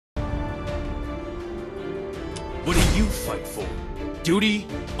What do you fight for? Duty,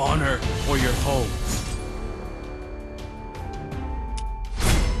 honor, or your home?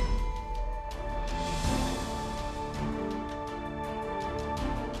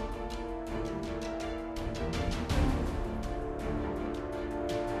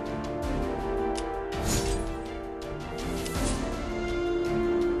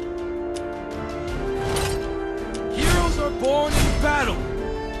 Heroes are born in battle!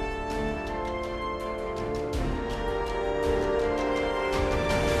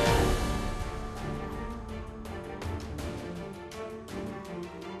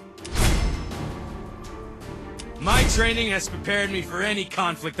 My training has prepared me for any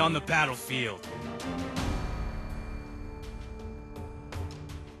conflict on the battlefield.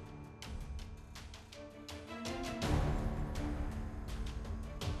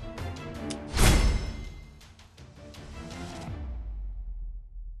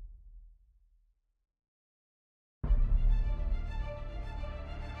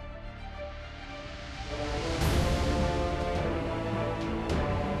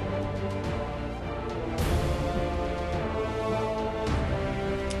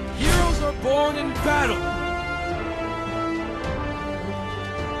 Born in battle!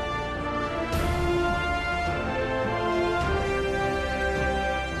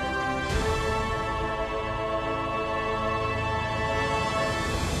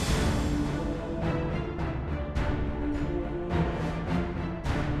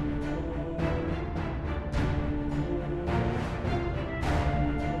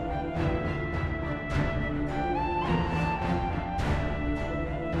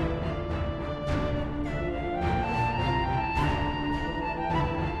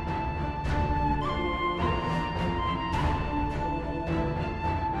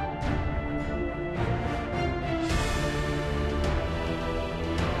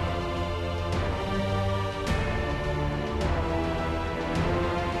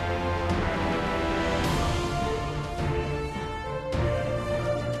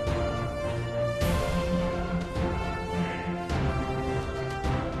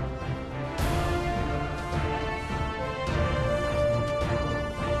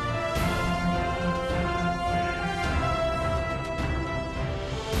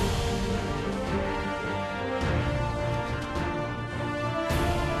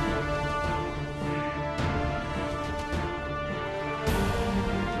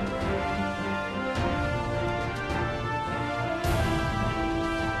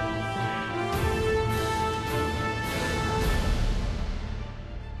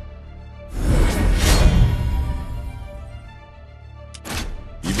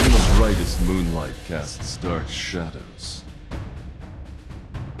 Brightest moonlight casts dark shadows.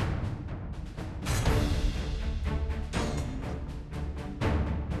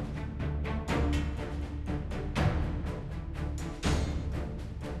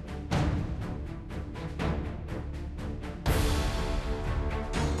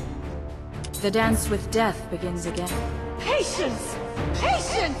 The dance with death begins again. Patience!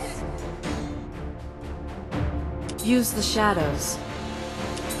 Patience! Use the shadows.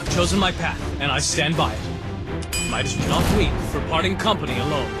 I've chosen my path, and I stand by it. Midas was not weak for parting company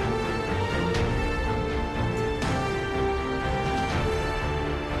alone.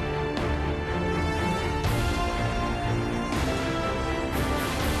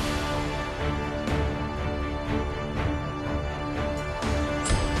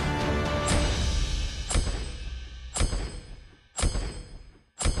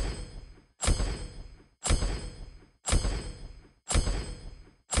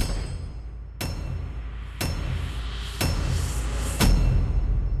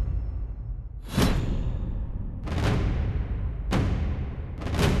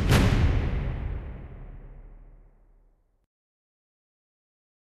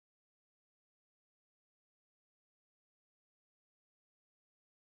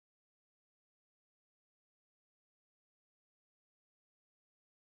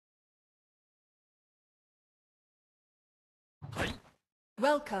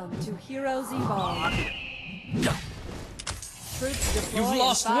 Welcome to Heroes Evolve. Troops deploy You've in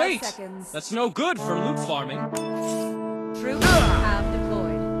lost 5 weight! seconds. That's no good for loot farming. Troops have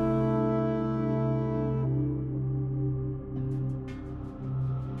deployed.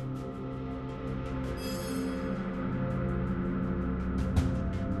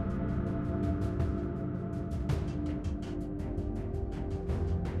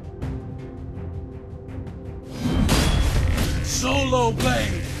 Solo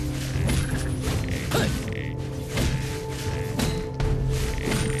blade!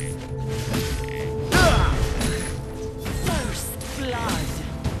 First blood.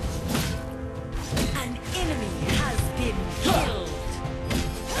 An enemy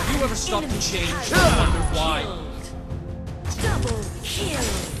changed, I wonder why. Double kill.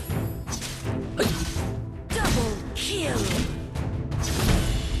 Double kill.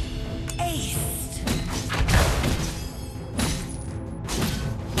 Aced.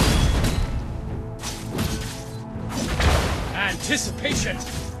 Anticipation!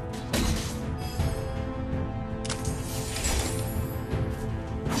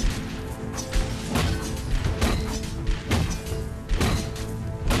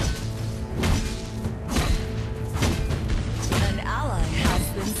 An ally has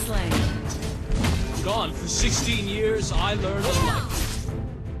been slain. Gone for 16 years, I learned a lot.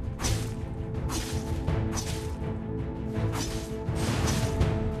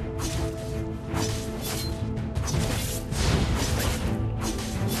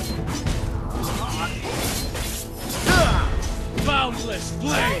 Boundless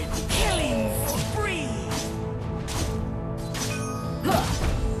blade! Killing spree.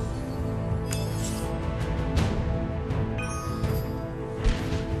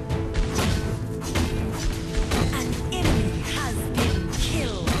 An enemy has been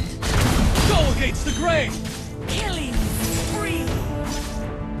killed. Go against the grain! Killing spree.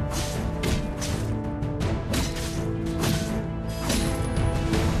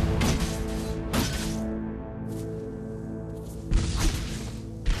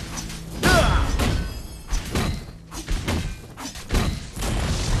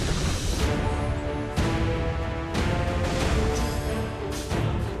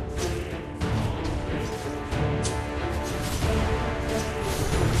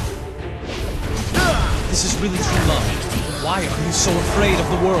 This is really true love. Why are you so afraid of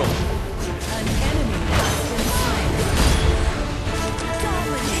the world? An enemy has been slain.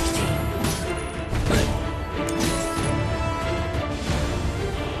 Dominating.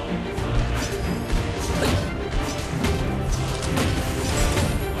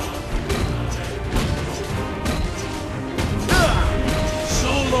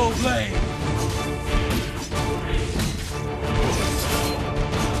 Solo blade!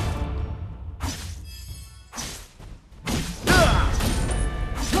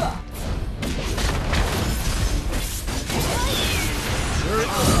 Hero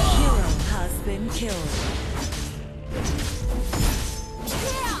has been killed.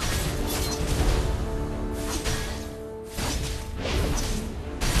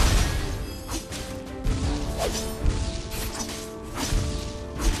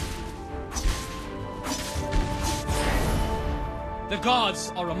 The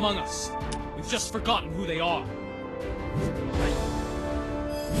gods are among us. We've just forgotten who they are.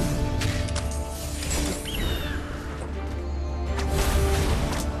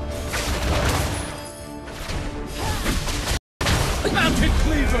 Mountain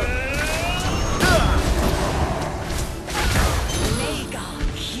cleaver! Mega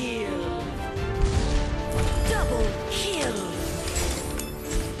kill. Double kill.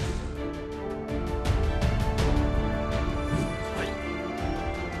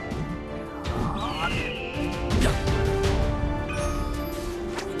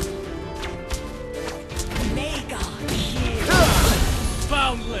 Mega kill.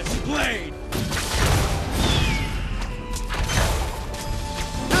 Boundless blade!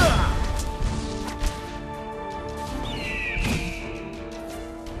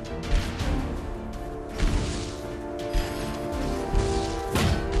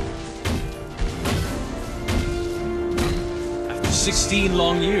 After 16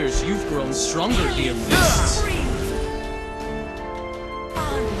 long years, you've grown stronger, dear mists. Spree.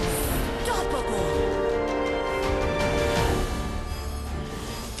 Unstoppable.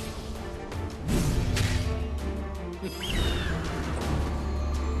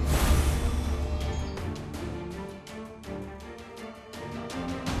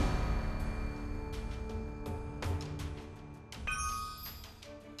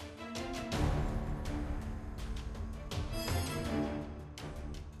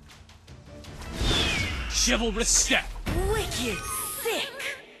 Chivalrous step! Wicked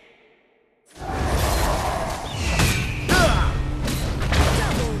sick.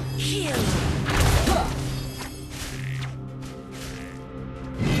 Double kill.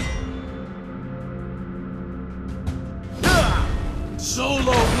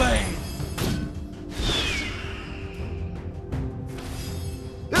 Solo blade!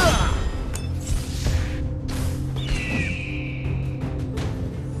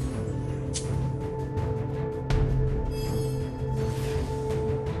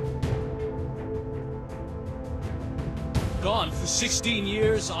 Gone for 16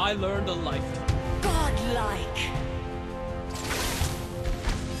 years, I learned a lifetime. Godlike.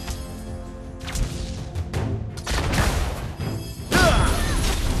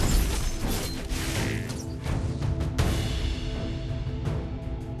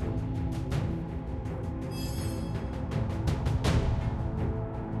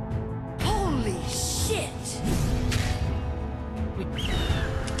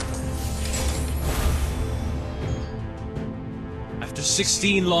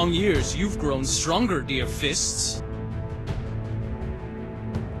 16 long years, you've grown stronger, dear fists.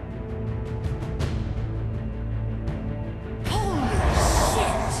 Holy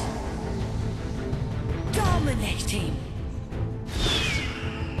shit! Dominating.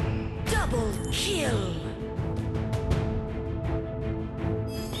 Double kill.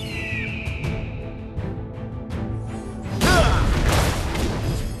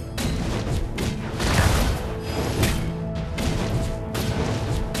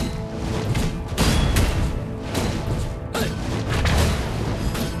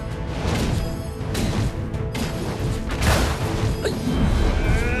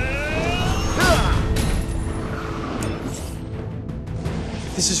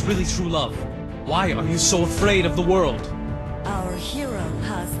 This is really true love. Why are you so afraid of the world? Our hero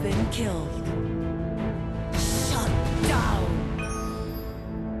has been killed. Shut down.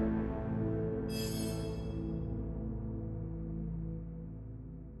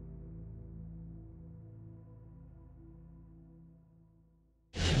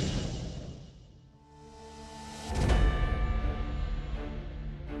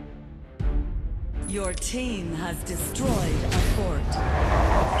 Your team has destroyed a fort.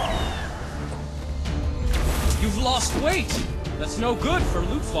 You've lost weight! That's no good for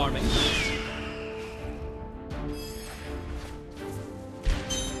loot farming.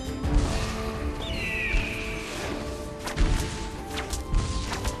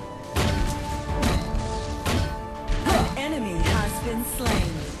 An enemy has been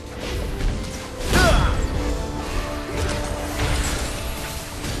slain.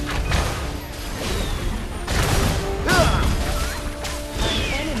 An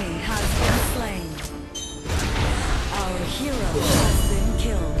enemy has been slain. Our hero has been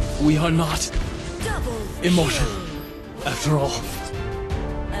killed. We are not Double immortal, kill. after all.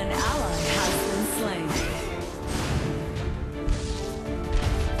 An ally has been slain.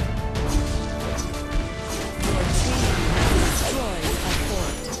 Your team has destroyed a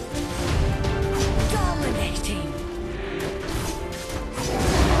fort. Dominating.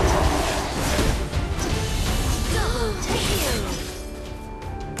 Double kill.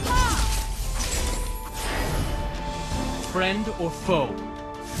 Friend or foe,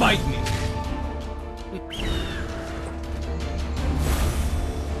 fight me!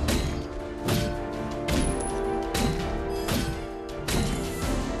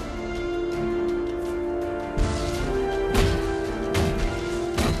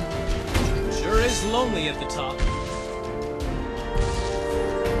 Sure is lonely at the top.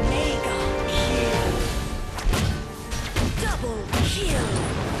 Mega kill. Double kill.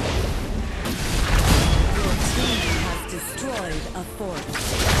 Your team has destroyed a fort.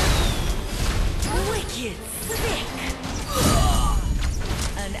 Wicked sick.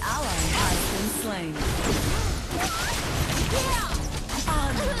 An ally has been slain.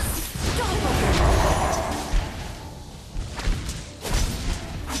 Unstoppable.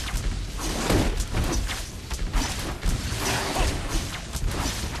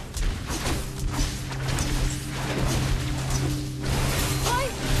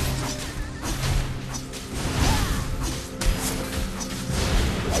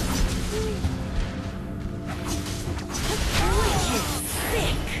 Wicked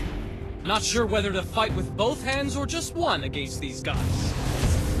sick. Not sure whether to fight with both hands or just one against these guys.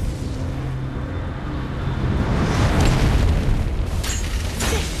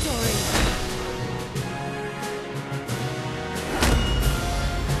 Victory.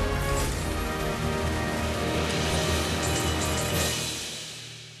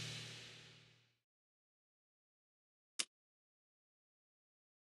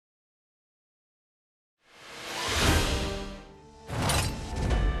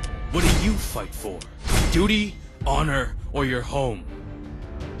 What do you fight for? Duty, honor, or your home?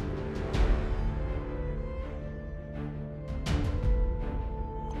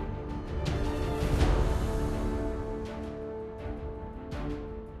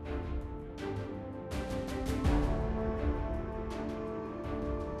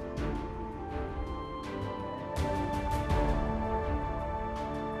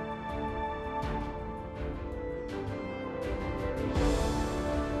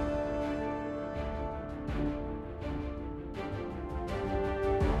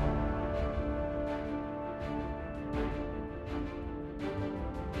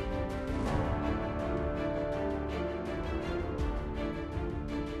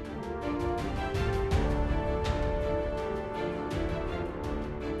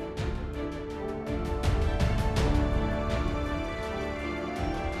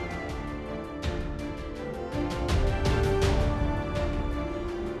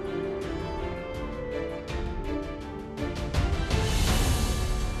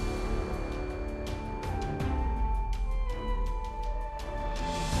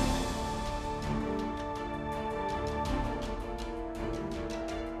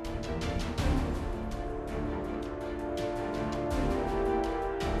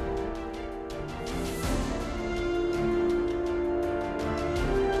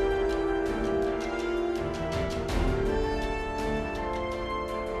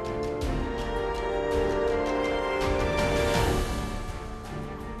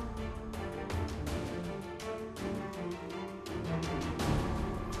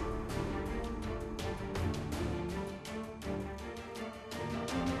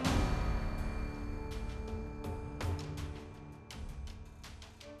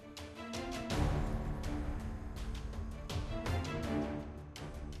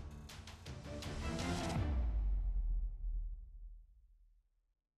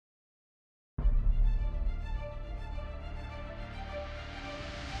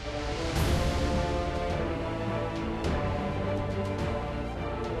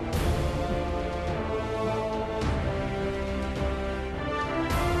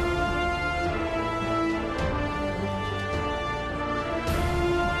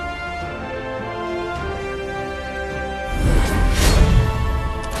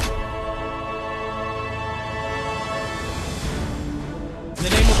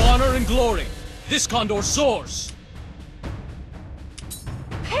 glory. This condor soars.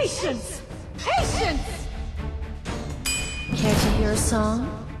 Patience! Patience! Care to hear a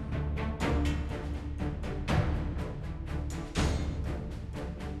song?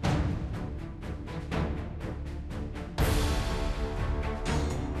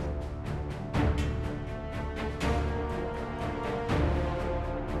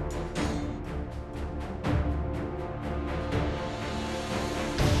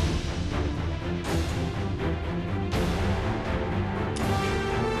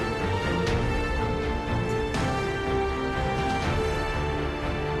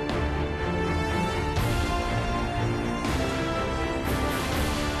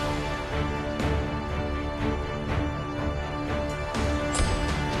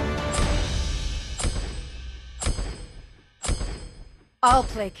 I'll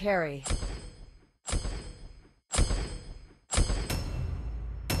play carry.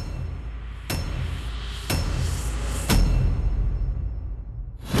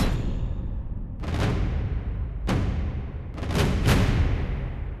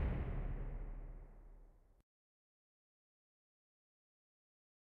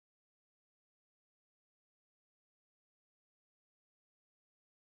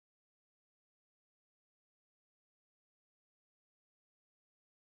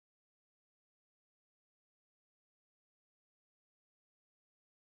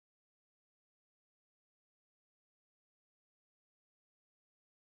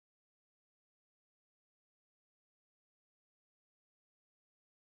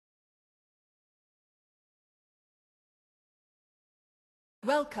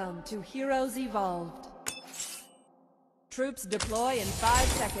 Welcome to Heroes Evolved. Troops deploy in 5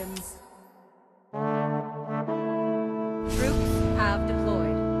 seconds. Troops have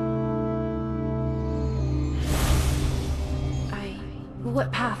deployed.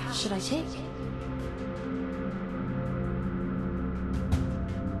 What path should I take?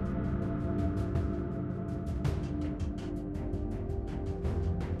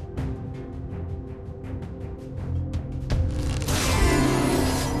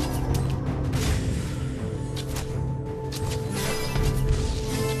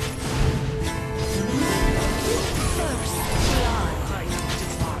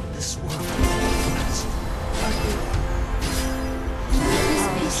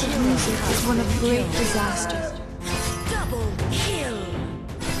 Is one of great disaster. Double kill.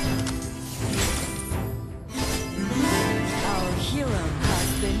 Our hero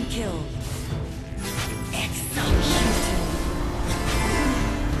has been killed. Executed.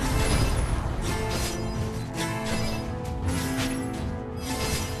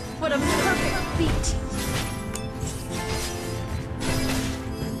 What a perfect beat!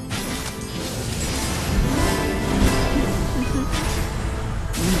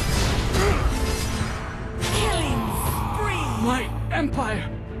 My empire!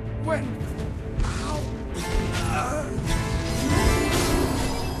 When?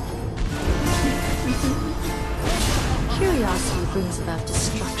 Curiosity brings about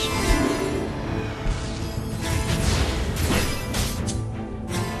destruction.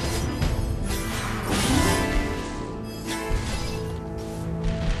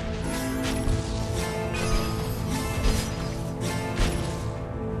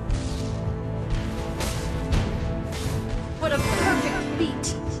 What a perfect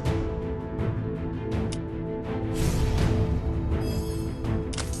beat!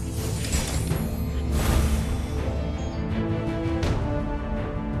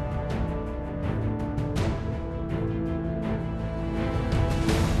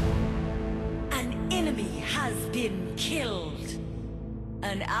 An enemy has been killed.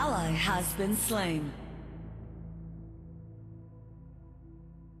 An ally has been slain.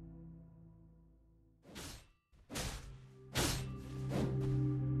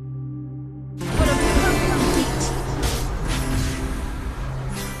 What a perfect beat!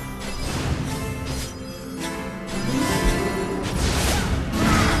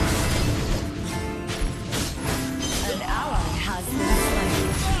 An ally has been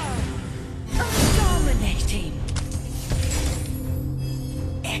slain. Dominating.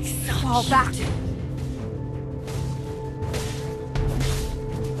 Fall back! Executed.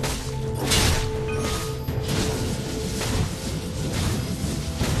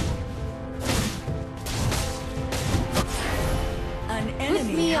 An With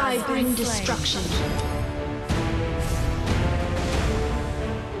enemy me I has bring been slain. destruction.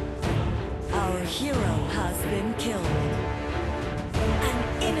 Our hero has been killed. An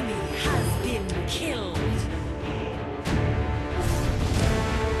enemy has been killed.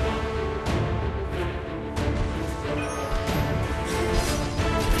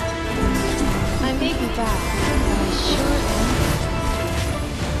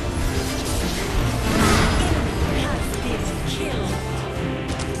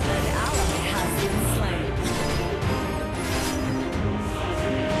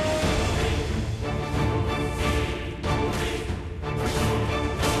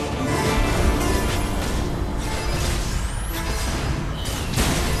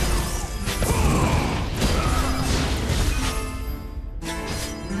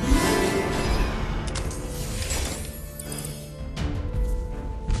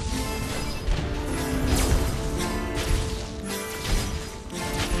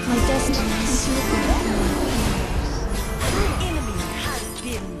 My destiny is slipping from my An enemy has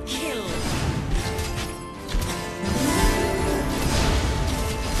been killed.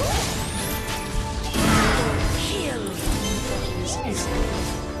 Kill.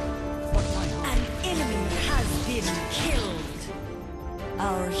 An enemy has been killed.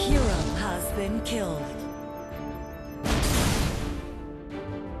 Our hero has been killed.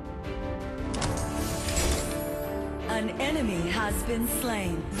 An enemy has been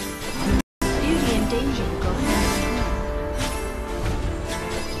slain. beauty and danger go hand in hand.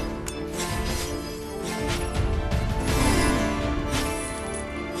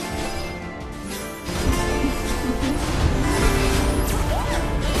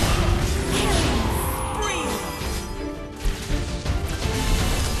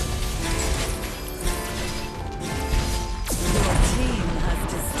 Your team has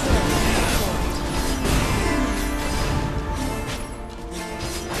destroyed the fort.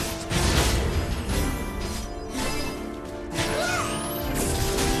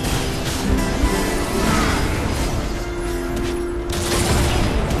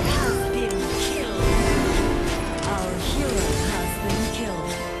 Has been killed. Our hero has been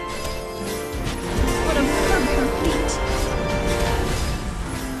killed. What a perfect feat!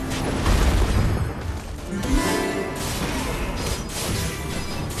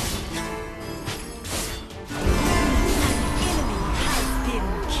 Enemy has been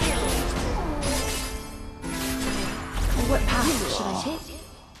killed. What path should I take?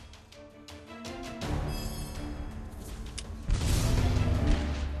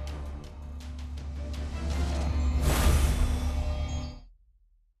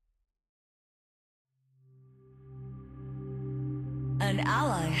 An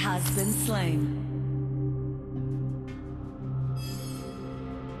ally has been slain.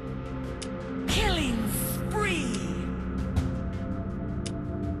 Killing spree.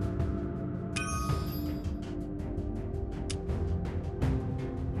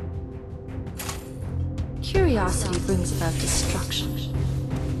 Curiosity brings about destruction.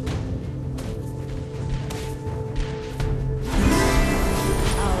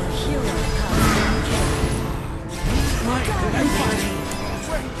 Our hero has been killed. Dominating.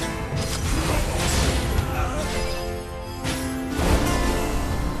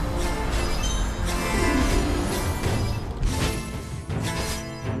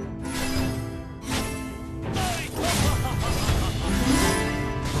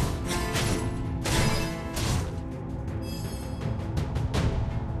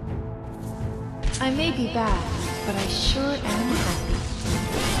 I may be bad, but I sure am happy.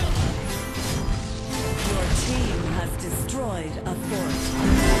 Your team has destroyed a fort.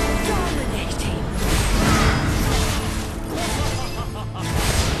 Dominating.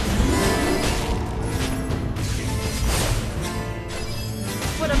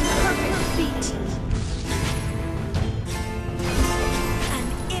 What a perfect feat! An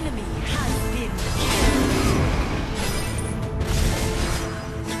enemy has been killed.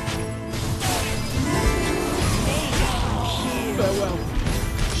 Farewell.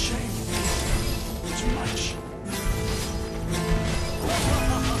 Too much.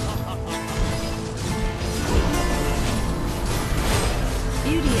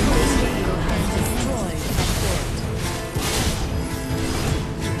 Beauty and danger Has destroyed a fort.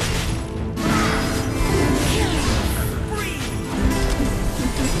 Killing spree.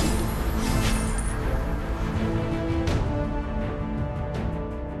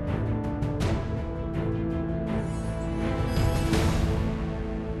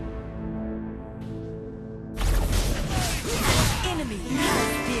 Enemy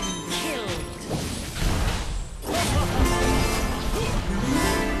has been killed.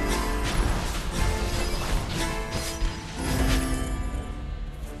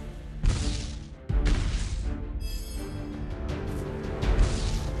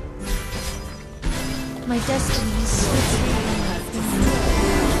 My destiny is slipping. Has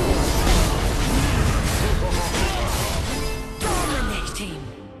destroyed. Dominating.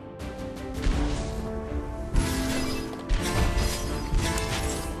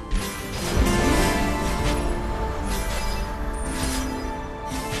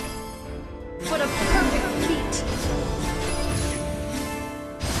 What a perfect feat!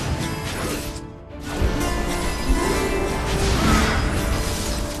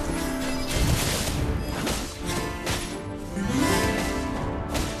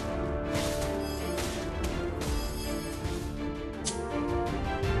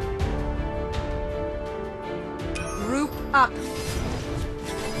 Group up.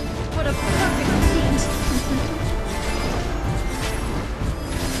 What a perfect feat!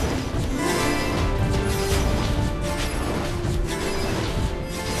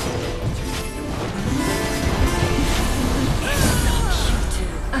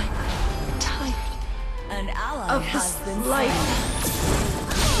 life.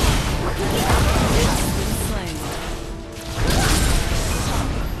 Been slain.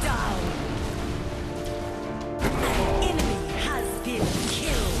 Down. An enemy has been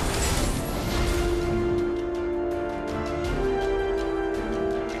killed.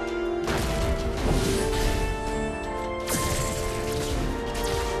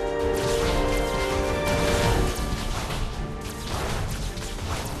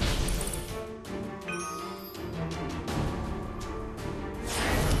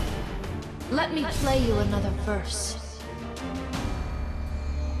 Let me play you another verse.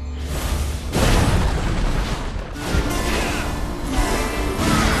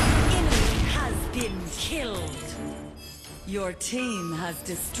 Enemy has been killed. Your team has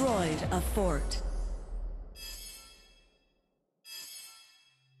destroyed a fort.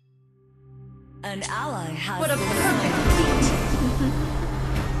 An ally has What a been perfect slain. feat!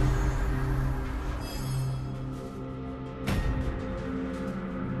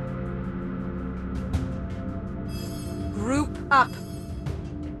 Group up.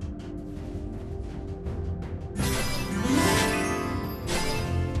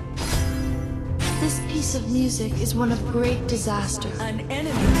 This piece of music is one of great disaster. An enemy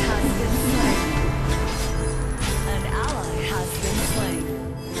has been slain. An ally has been slain.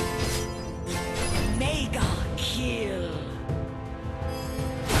 Mega kill.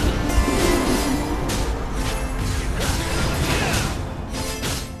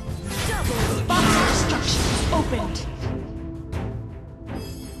 Double Box destruction is opened.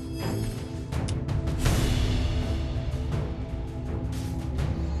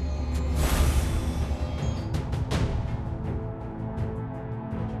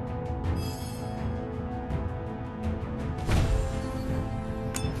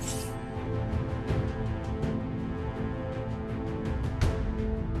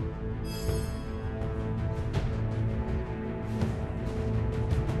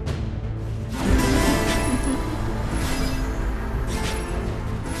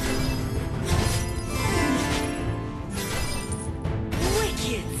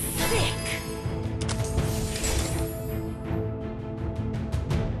 wicked sick.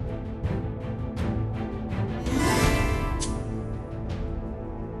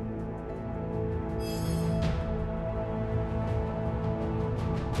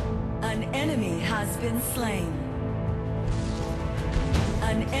 An enemy has been slain.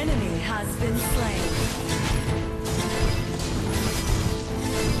 An enemy has been slain.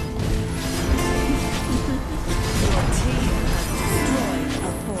 Your team has destroyed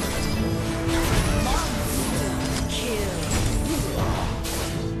a fort. Monster kill.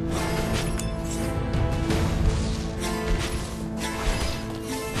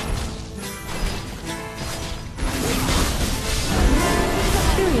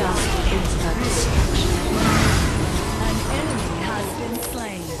 Curiosity brings about destruction. An enemy has been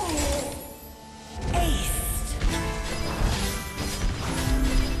slain. Aced.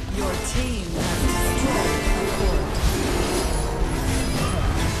 Your team has destroyed